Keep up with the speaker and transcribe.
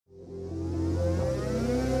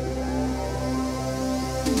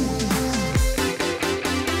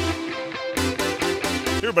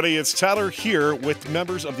everybody, it's Tyler here with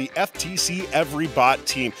members of the FTC Everybot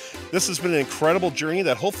team. This has been an incredible journey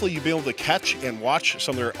that hopefully you'll be able to catch and watch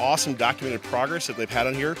some of their awesome documented progress that they've had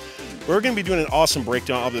on here. We're going to be doing an awesome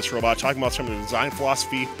breakdown of this robot, talking about some of the design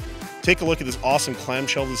philosophy. Take a look at this awesome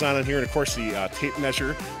clamshell design on here, and of course the tape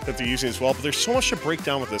measure that they're using as well. But there's so much to break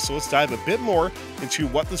down with this, so let's dive a bit more into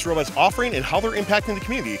what this robot is offering and how they're impacting the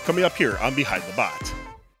community coming up here on Behind the Bot.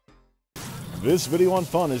 This video on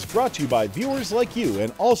fun is brought to you by viewers like you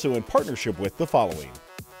and also in partnership with the following.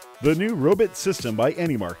 The new Robot system by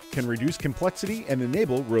AnyMark can reduce complexity and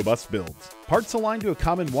enable robust builds. Parts aligned to a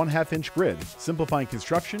common 1/2 inch grid, simplifying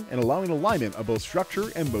construction and allowing alignment of both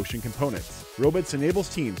structure and motion components. Robots enables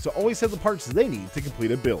teams to always have the parts they need to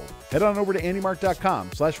complete a build. Head on over to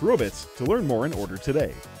anymark.com/robots to learn more and order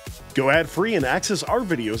today. Go ad-free and access our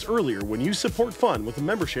videos earlier when you support fun with a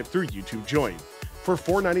membership through YouTube Join. For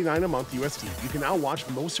 $4.99 a month USD, you can now watch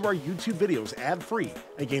most of our YouTube videos ad-free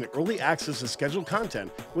and gain early access to scheduled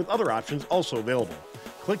content with other options also available.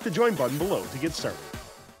 Click the join button below to get started.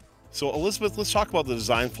 So Elizabeth, let's talk about the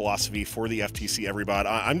design philosophy for the FTC Everybot.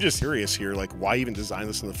 I'm just curious here, like why even design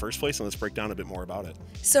this in the first place, and let's break down a bit more about it.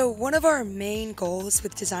 So one of our main goals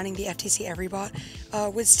with designing the FTC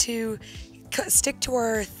Everybot was to stick to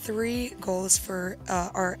our 3 goals for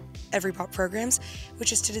our Everybot programs,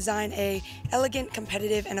 which is to design a elegant,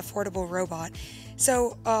 competitive, and affordable robot.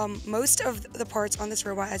 So most of the parts on this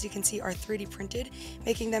robot, as you can see, are 3D printed,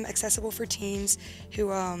 making them accessible for teams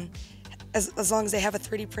who, as long as they have a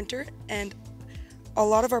 3D printer. And a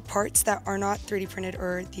lot of our parts that are not 3D printed,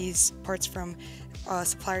 or these parts from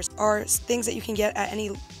suppliers, are things that you can get at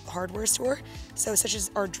any hardware store. So such as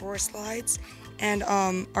our drawer slides and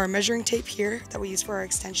our measuring tape here that we use for our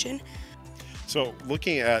extension. So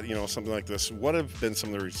looking at, something like this, what have been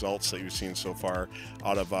some of the results that you've seen so far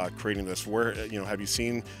out of creating this? Where, have you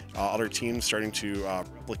seen other teams starting to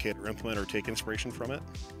replicate or implement or take inspiration from it?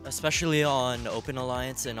 Especially on Open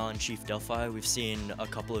Alliance and on Chief Delphi, we've seen a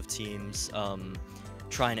couple of teams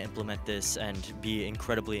try and implement this and be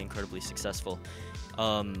incredibly successful.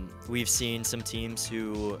 We've seen some teams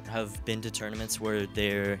who have been to tournaments where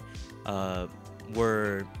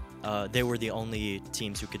they were the only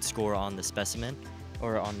teams who could score on the specimen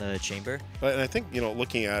or on the chamber. And I think,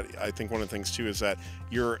 looking at, I think one of the things too is that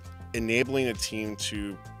you're enabling a team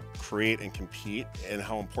to create and compete, and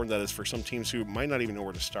how important that is for some teams who might not even know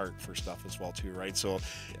where to start for stuff as well too, right? So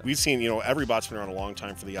we've seen, Everybot's been around a long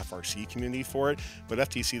time for the FRC community for it, but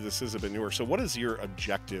FTC, this is a bit newer. So what is your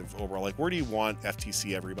objective overall? Like, where do you want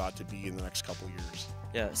FTC Everybot to be in the next couple of years?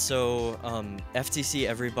 Yeah, so FTC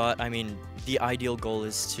Everybot, I mean, the ideal goal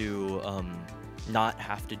is to not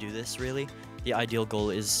have to do this, really. The ideal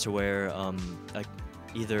goal is to where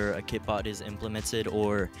either a kitbot is implemented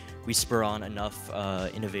or we spur on enough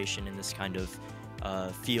innovation in this kind of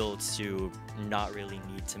field to not really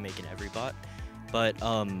need to make an Everybot. But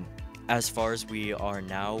as far as we are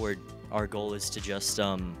now, our goal is to just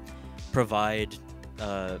provide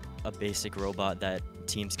a basic robot that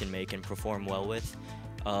teams can make and perform well with.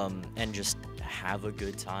 And just have a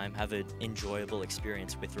good time, have an enjoyable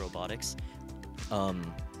experience with robotics,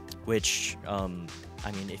 which, I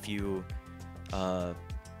mean, if you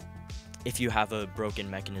have a broken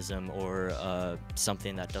mechanism or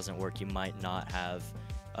something that doesn't work, you might not have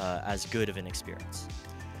as good of an experience.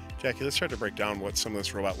 Jackie, let's try to break down what some of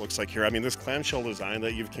this robot looks like here. I mean, this clamshell design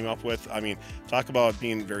that you've came up with, I mean, talk about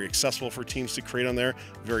being very accessible for teams to create on there,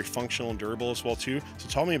 very functional and durable as well too. So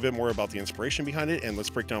tell me a bit more about the inspiration behind it, and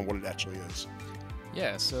let's break down what it actually is.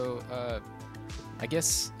 Yeah, so I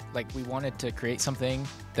guess we wanted to create something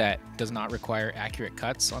that does not require accurate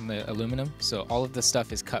cuts on the aluminum. So all of the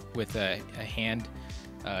stuff is cut with a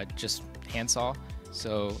just handsaw.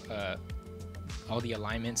 So all the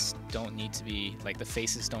alignments don't need to be, the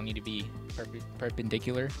faces don't need to be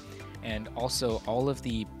perpendicular. And also all of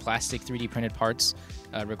the plastic 3D printed parts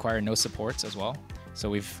require no supports as well. So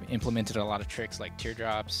we've implemented a lot of tricks like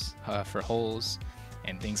teardrops for holes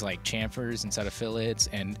and things like chamfers instead of fillets,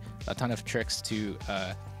 and a ton of tricks to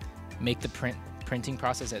make the printing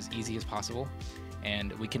process as easy as possible.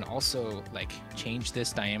 And we can also change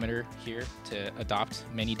this diameter here to adopt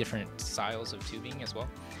many different styles of tubing as well.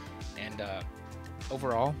 And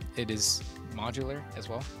overall, it is modular as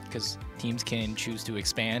well, because teams can choose to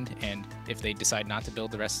expand, and if they decide not to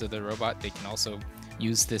build the rest of the robot, they can also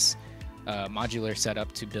use this modular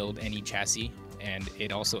setup to build any chassis. And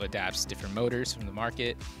it also adapts different motors from the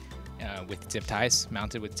market with zip ties,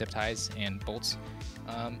 mounted with zip ties and bolts.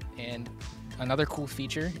 And another cool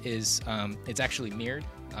feature is it's actually mirrored,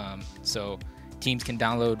 so teams can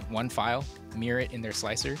download one file, mirror it in their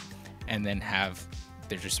slicer, and then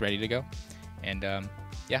they're just ready to go. And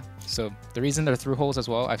Yeah, so the reason they're through holes as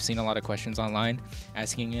well, I've seen a lot of questions online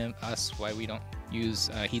asking us why we don't use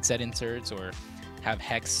heat set inserts or have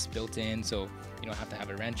hex built in so you don't have to have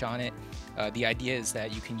a wrench on it. The idea is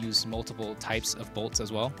that you can use multiple types of bolts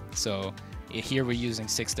as well. So here we're using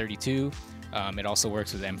 632. It also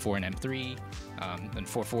works with M4 and M3 and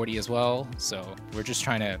 440 as well. So we're just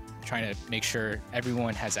trying to make sure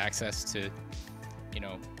everyone has access to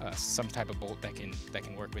some type of bolt that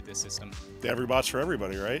can work with this system. The Everybots for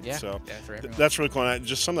everybody, right? Yeah, so yeah, for everyone. That's really cool. And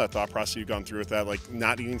just some of that thought process you've gone through with that, like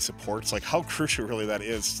not needing supports, like how crucial really that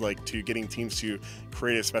is, like to getting teams to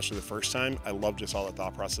create it, especially the first time. I love just all the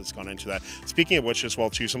thought process that's gone into that. Speaking of which as well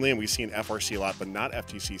too, something we've seen FRC a lot, but not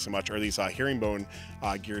FTC so much, are these herringbone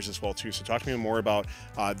gears as well too. So talk to me more about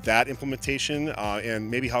that implementation and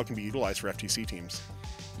maybe how it can be utilized for FTC teams.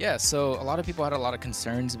 Yeah, so a lot of people had a lot of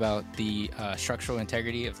concerns about the structural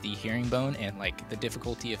integrity of the herringbone and like the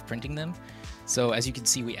difficulty of printing them. So as you can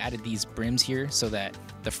see, we added these brims here so that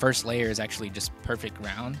the first layer is actually just perfect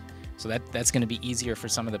round. So that's going to be easier for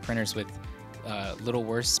some of the printers with little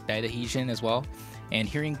worse bed adhesion as well. And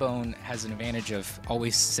herringbone has an advantage of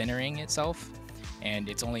always centering itself, and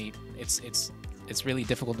it's really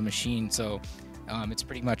difficult to machine. So it's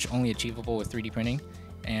pretty much only achievable with 3D printing.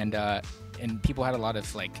 And people had a lot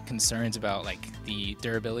of like concerns about like the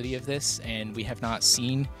durability of this, and we have not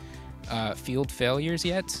seen field failures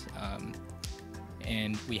yet.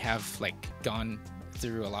 And we have like gone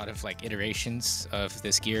through a lot of like iterations of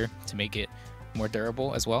this gear to make it more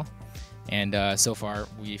durable as well. And so far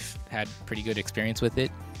we've had pretty good experience with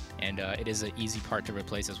it, and it is an easy part to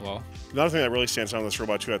replace as well. Another thing that really stands out on this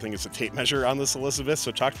robot too, I think, is the tape measure on this, Elizabeth.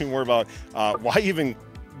 So talk to me more about why even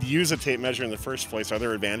use a tape measure in the first place. Are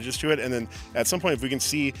there advantages to it? And then at some point, if we can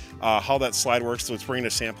see how that slide works, let's bring in a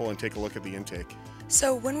sample and take a look at the intake.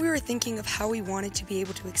 So when we were thinking of how we wanted to be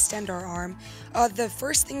able to extend our arm, the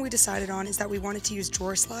first thing we decided on is that we wanted to use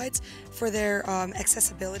drawer slides for their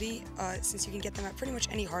accessibility, since you can get them at pretty much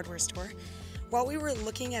any hardware store. While we were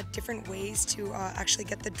looking at different ways to actually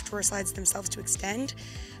get the drawer slides themselves to extend,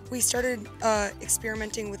 we started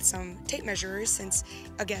experimenting with some tape measurers, since,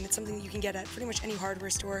 again, it's something that you can get at pretty much any hardware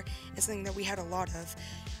store. It's something that we had a lot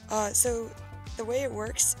of. So the way it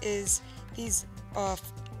works is these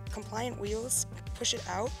compliant wheels push it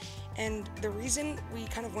out, and the reason we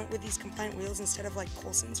kind of went with these compliant wheels instead of like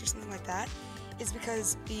Coulson's or something like that is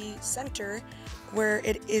because the center, where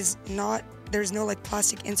it is not, there's no like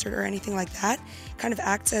plastic insert or anything like that, kind of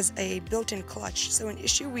acts as a built-in clutch. So an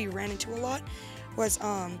issue we ran into a lot was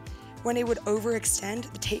when it would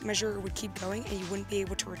overextend, the tape measure would keep going and you wouldn't be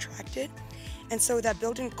able to retract it. And so that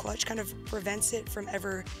built-in clutch kind of prevents it from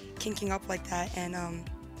ever kinking up like that and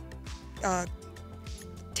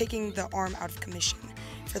taking the arm out of commission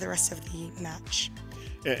for the rest of the match.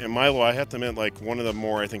 And Milo, I have to admit, like one of the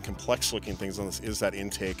more, I think, complex looking things on this is that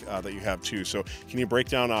intake that you have too. So can you break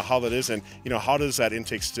down how that is, and how does that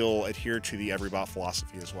intake still adhere to the Everybot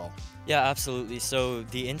philosophy as well? Yeah, absolutely. So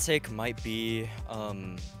the intake might be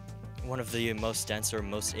one of the most dense or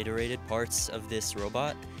most iterated parts of this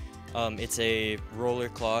robot. It's a roller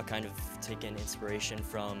claw, kind of taken inspiration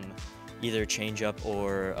from either Change Up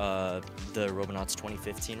or the Robonauts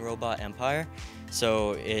 2015 robot Empire.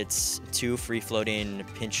 So it's two free-floating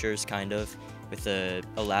pinchers, kind of, with an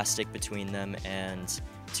elastic between them and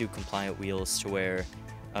two compliant wheels to where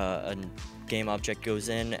a game object goes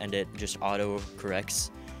in and it just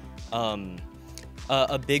auto-corrects.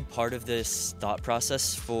 A big part of this thought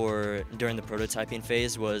process during the prototyping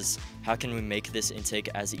phase was how can we make this intake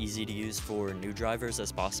as easy to use for new drivers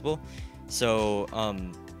as possible. So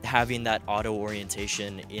having that auto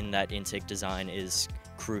orientation in that intake design is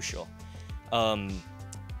crucial.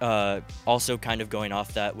 Also kind of going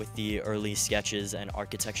off that with the early sketches and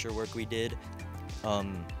architecture work we did,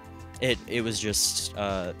 it was just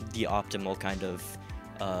the optimal kind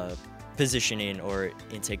of positioning or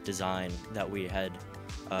intake design that we had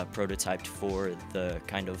prototyped for the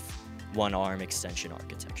kind of one-arm extension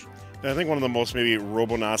architecture. And I think one of the most maybe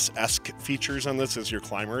Robonauts-esque features on this is your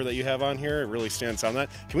climber that you have on here. It really stands on that.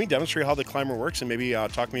 Can we demonstrate how the climber works and maybe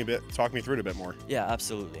talk me through it a bit more? Yeah,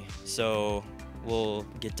 absolutely. So we'll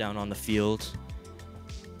get down on the field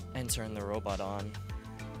and turn the robot on.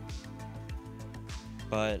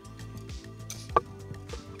 But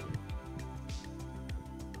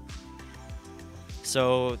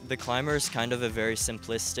so the climber is kind of a very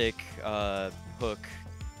simplistic hook,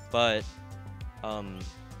 but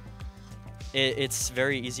it's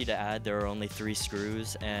very easy to add. There are only 3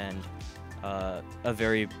 screws and a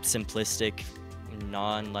very simplistic,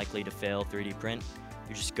 non-likely to fail 3D print.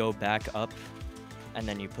 You just go back up and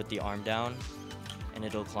then you put the arm down and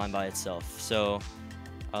it'll climb by itself. So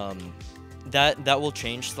That will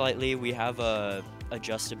change slightly. We have a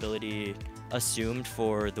adjustability assumed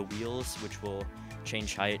for the wheels, which will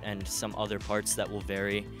change height, and some other parts that will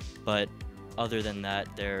vary. But other than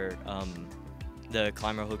that, the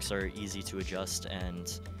climber hooks are easy to adjust,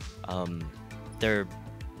 and they're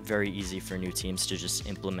very easy for new teams to just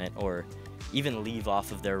implement or even leave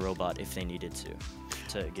off of their robot if they needed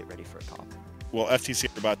to get ready for a comp. Well, FTC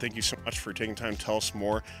Everybot, thank you so much for taking time to tell us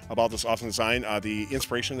more about this awesome design. The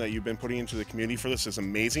inspiration that you've been putting into the community for this is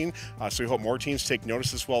amazing. So we hope more teams take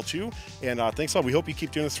notice as well too. And thanks a lot. We hope you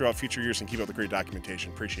keep doing this throughout future years and keep up the great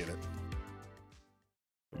documentation. Appreciate it.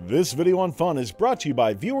 This video on fun is brought to you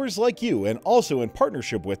by viewers like you and also in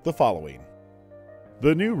partnership with the following.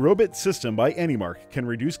 The new Robotics system by AnyMark can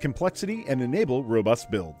reduce complexity and enable robust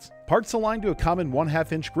builds. Parts aligned to a common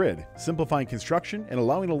 1/2 inch grid, simplifying construction and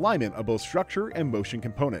allowing alignment of both structure and motion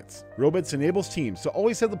components. Robotics enables teams to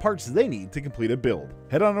always have the parts they need to complete a build.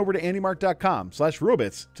 Head on over to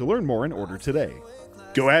anymark.com/robots to learn more and order today.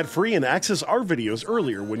 Go ad-free and access our videos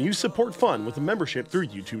earlier when you support fun with a membership through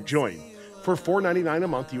YouTube Join. For $4.99 a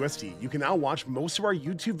month USD, you can now watch most of our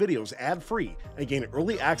YouTube videos ad-free and gain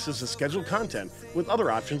early access to scheduled content with other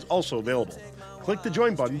options also available. Click the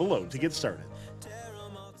join button below to get started.